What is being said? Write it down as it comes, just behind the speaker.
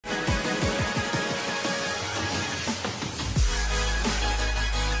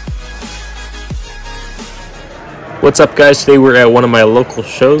What's up, guys? Today we're at one of my local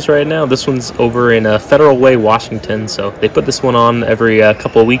shows right now. This one's over in Federal Way, Washington. So they put this one on every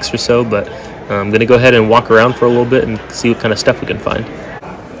couple of weeks or so, but I'm going to go ahead and walk around for a little bit and see what kind of stuff we can find.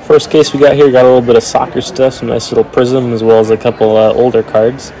 First case we got here, got a little bit of soccer stuff, some nice little Prism, as well as a couple older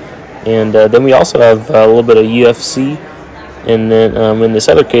cards. And then we also have a little bit of UFC. And then in this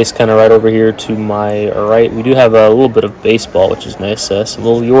other case, kind of right over here to my right, we do have a little bit of baseball, which is nice. Some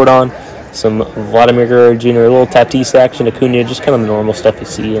little Jordan, some Vladimir Guerrero Jr., a little Tatis action, Acuna, just kind of the normal stuff you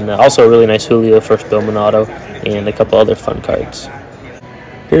see. And also a really nice Julio first Bowman auto, and a couple other fun cards.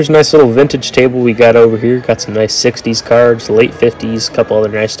 Here's a nice little vintage table we got over here. Got some nice 60s cards, late 50s, a couple other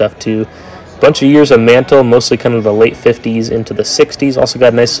nice stuff too. Bunch of years of Mantle, mostly kind of the late 50s into the 60s. Also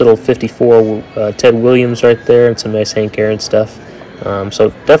got a nice little 54 Ted Williams right there, and some nice Hank Aaron stuff. So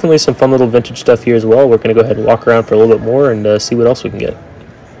definitely some fun little vintage stuff here as well. We're going to go ahead and walk around for a little bit more and see what else we can get.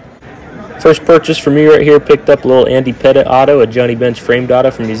 First purchase for me right here, picked up a little Andy Pettitte auto, a Johnny Bench framed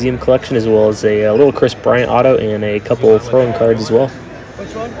auto from Museum Collection, as well as a little Chris Bryant auto and a couple of throwing cards as well.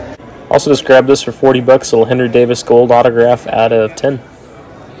 Also just grabbed this for 40 bucks, a little Henry Davis gold autograph out of 10.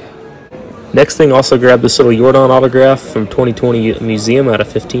 Next thing, also grabbed this little Jordan autograph from 2020 Museum out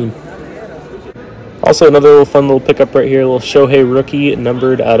of 15. Also another little fun little pickup right here, a little Shohei rookie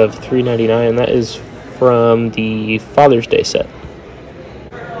numbered out of 399. That is from the Father's Day set.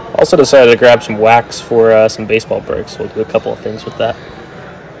 Also decided to grab some wax for some baseball breaks. We'll do a couple of things with that.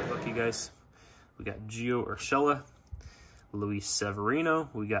 Look, you guys, we got Gio Urshela, Luis Severino,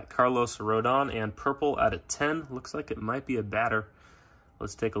 we got Carlos Rodon, and purple out of 10. Looks like it might be a batter.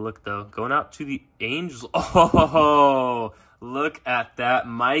 Let's take a look, though. Going out to the Angels. Oh, look at that.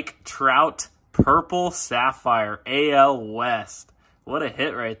 Mike Trout, purple sapphire, AL West. What a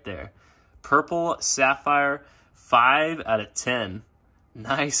hit right there. Purple sapphire, 5 out of 10.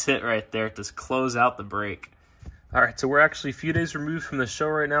 Nice hit right there to close out the break. All right, so we're actually a few days removed from the show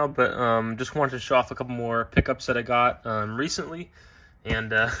right now, but just wanted to show off a couple more pickups that I got recently.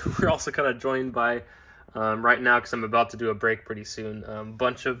 And we're also kind of joined by... right now, because I'm about to do a break pretty soon,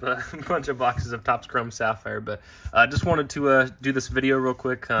 bunch of boxes of Topps Chrome Sapphire, but just wanted to do this video real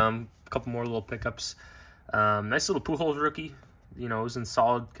quick. A couple more little pickups. Nice little Pujols rookie. You know, it was in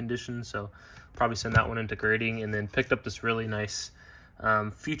solid condition, so probably send that one into grading. And then picked up this really nice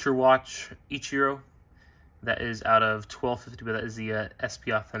Future Watch Ichiro. That is out of 1250, but that is the SP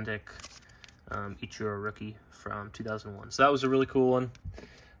Authentic Ichiro rookie from 2001. So that was a really cool one.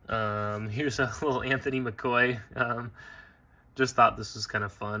 Here's a little Anthony McCoy. Just thought this was kind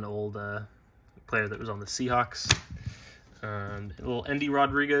of fun. Old player that was on the Seahawks. A little Endy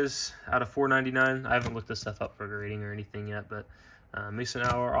Rodriguez out of 499. I haven't looked this stuff up for grading or anything yet, but Mason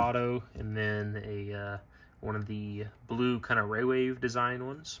Hour auto, and then a one of the blue kind of Ray Wave design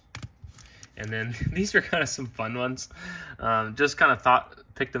ones. And then these are kind of some fun ones. Just kind of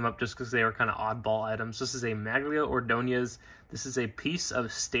picked them up just because they were kind of oddball items. This is a Magglio Ordonez. This is a piece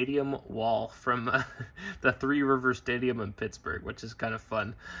of stadium wall from the Three Rivers Stadium in Pittsburgh, which is kind of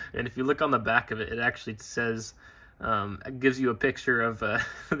fun. And if you look on the back of it, it actually says, it gives you a picture of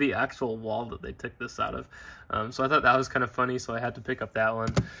the actual wall that they took this out of. So I thought that was kind of funny, so I had to pick up that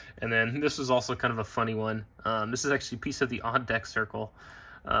one. And then this was also kind of a funny one. This is actually a piece of the On Deck Circle.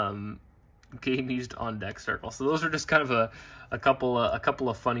 Game used On Deck Circle. So those are just kind of a couple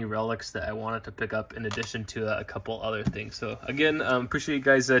of funny relics that I wanted to pick up in addition to a couple other things. So again, appreciate you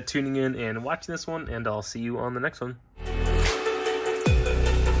guys tuning in and watching this one, and I'll see you on the next one.